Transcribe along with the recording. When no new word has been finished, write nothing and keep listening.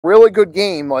really good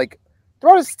game, like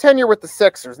throughout his tenure with the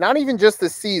Sixers, not even just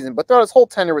this season, but throughout his whole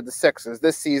tenure with the Sixers,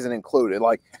 this season included,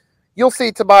 like you'll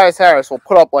see Tobias Harris will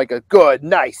put up like a good,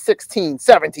 nice 16,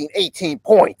 17, 18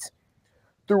 points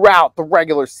throughout the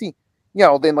regular season. You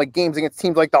know, then like games against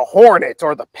teams like the Hornets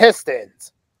or the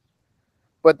Pistons.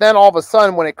 But then all of a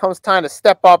sudden, when it comes time to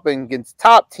step up against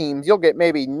top teams, you'll get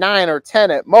maybe 9 or 10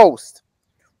 at most.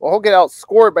 Well, he'll get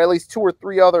outscored by at least 2 or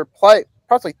 3 other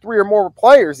possibly 3 or more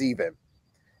players even.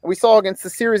 And we saw against the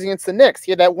series against the Knicks,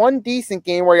 he had that one decent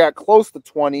game where he got close to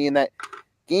 20 in that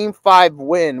Game 5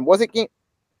 win. Was it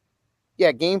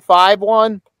Game 5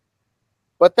 won?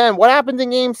 But then what happened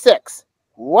in Game 6?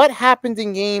 What happened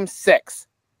in Game 6?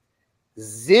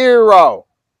 0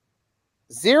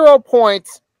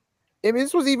 points. I mean,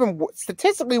 this was even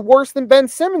statistically worse than Ben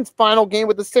Simmons' final game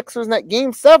with the Sixers in that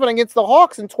Game 7 against the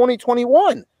Hawks in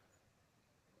 2021.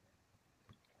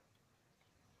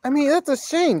 I mean, that's a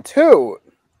shame, too.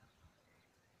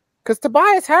 Because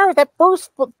Tobias Harris,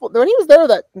 when he was there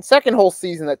that second whole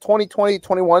season, that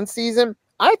 2020-21 season,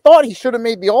 I thought he should have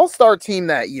made the All-Star team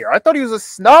that year. I thought he was a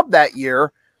snub that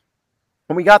year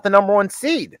when we got the number 1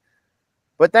 seed.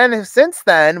 But then, since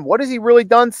then, what has he really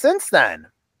done since then?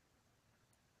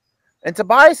 And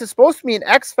Tobias is supposed to be an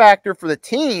X factor for the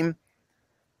team,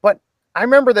 but I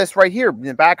remember this right here.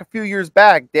 Back a few years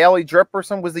back, Daily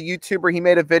Dripperson was the YouTuber. He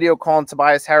made a video calling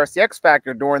Tobias Harris the X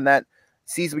factor during that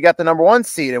season we got the number 1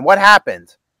 seed. And what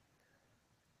happened?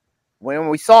 When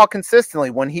we saw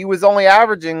consistently, when he was only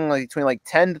averaging between like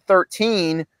 10 to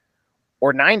 13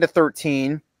 or 9 to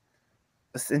 13,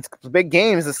 in big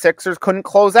games, the Sixers couldn't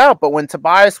close out. But when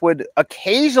Tobias would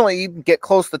occasionally get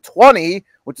close to 20,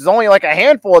 which is only like a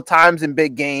handful of times in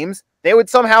big games, they would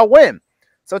somehow win.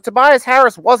 So Tobias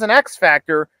Harris was an X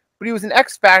factor, but he was an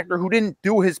X factor who didn't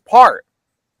do his part.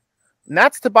 And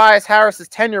that's Tobias Harris's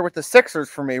tenure with the Sixers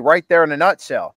for me right there in a nutshell.